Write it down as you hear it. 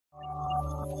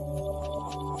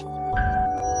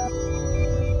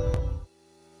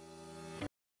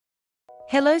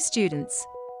Hello students.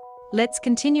 Let's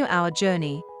continue our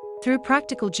journey through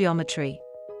practical geometry.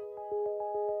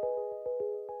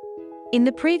 In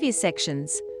the previous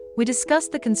sections, we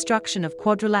discussed the construction of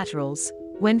quadrilaterals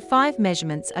when 5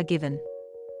 measurements are given.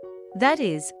 That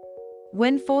is,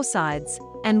 when 4 sides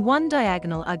and 1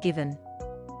 diagonal are given.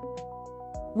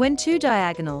 When 2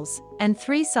 diagonals and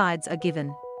 3 sides are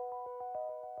given.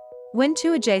 When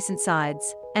 2 adjacent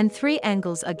sides and 3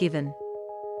 angles are given.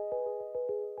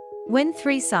 When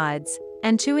 3 sides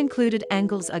and 2 included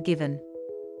angles are given.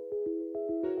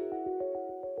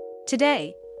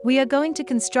 Today, we are going to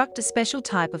construct a special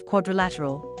type of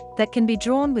quadrilateral that can be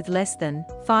drawn with less than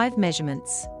 5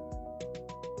 measurements.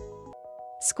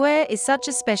 Square is such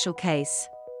a special case.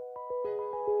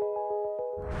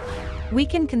 We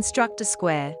can construct a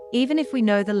square even if we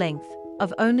know the length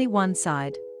of only one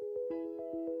side.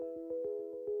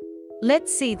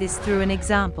 Let's see this through an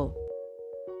example.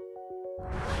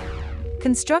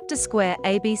 Construct a square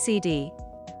ABCD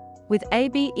with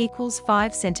AB equals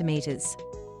 5 centimeters.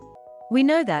 We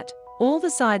know that all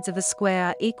the sides of a square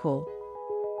are equal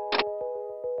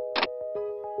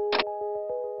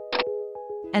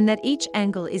and that each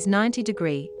angle is 90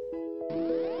 degrees.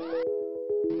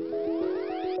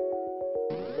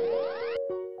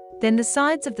 Then the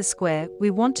sides of the square we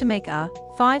want to make are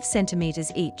 5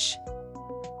 centimeters each.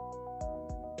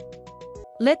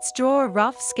 Let's draw a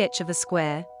rough sketch of a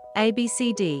square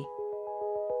ABCD.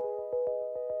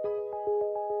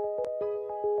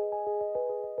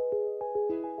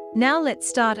 Now let's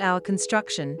start our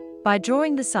construction by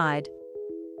drawing the side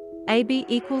AB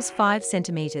equals 5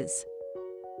 centimeters.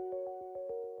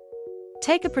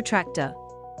 Take a protractor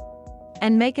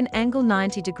and make an angle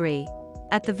 90 degrees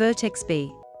at the vertex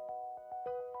B.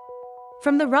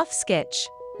 From the rough sketch,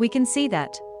 we can see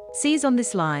that C is on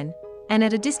this line and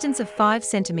at a distance of 5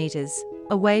 centimeters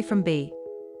away from B.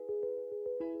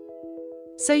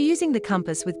 So using the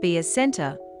compass with B as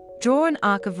center, draw an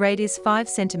arc of radius 5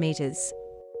 centimeters.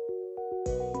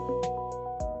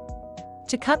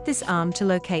 To cut this arm to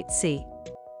locate C.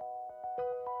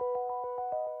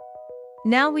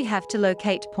 Now we have to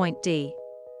locate point D.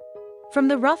 From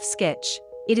the rough sketch,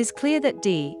 it is clear that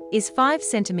D is 5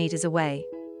 centimeters away.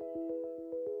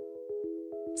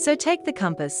 So take the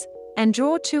compass and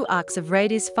draw 2 arcs of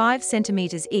radius 5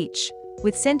 centimeters each,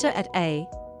 with center at A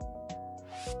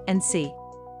and C.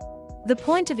 The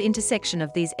point of intersection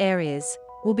of these areas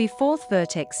will be 4th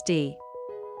vertex D.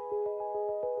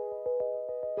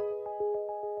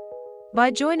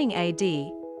 By joining AD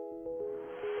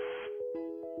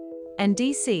and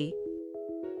DC,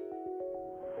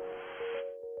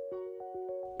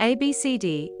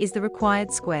 ABCD is the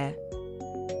required square.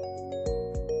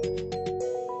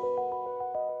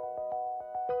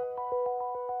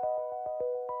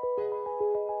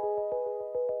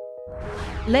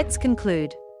 Let's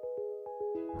conclude.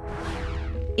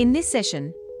 In this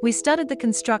session, we studied the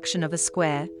construction of a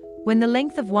square when the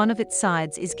length of one of its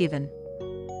sides is given.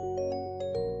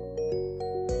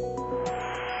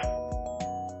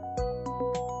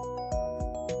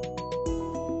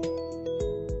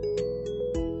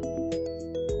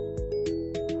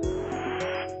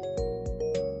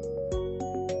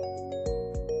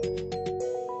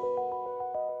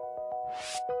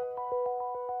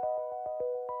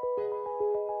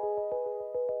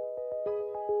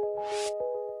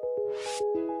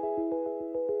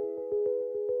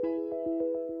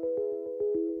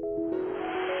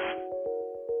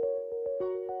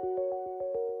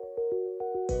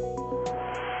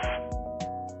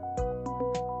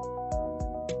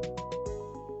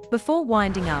 Before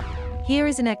winding up, here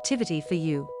is an activity for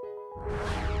you.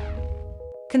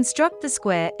 Construct the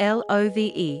square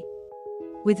LOVE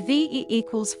with VE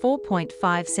equals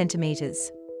 4.5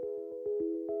 centimeters.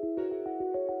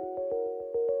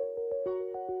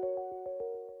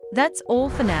 That's all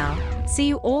for now. See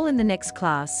you all in the next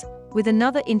class with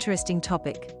another interesting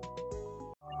topic.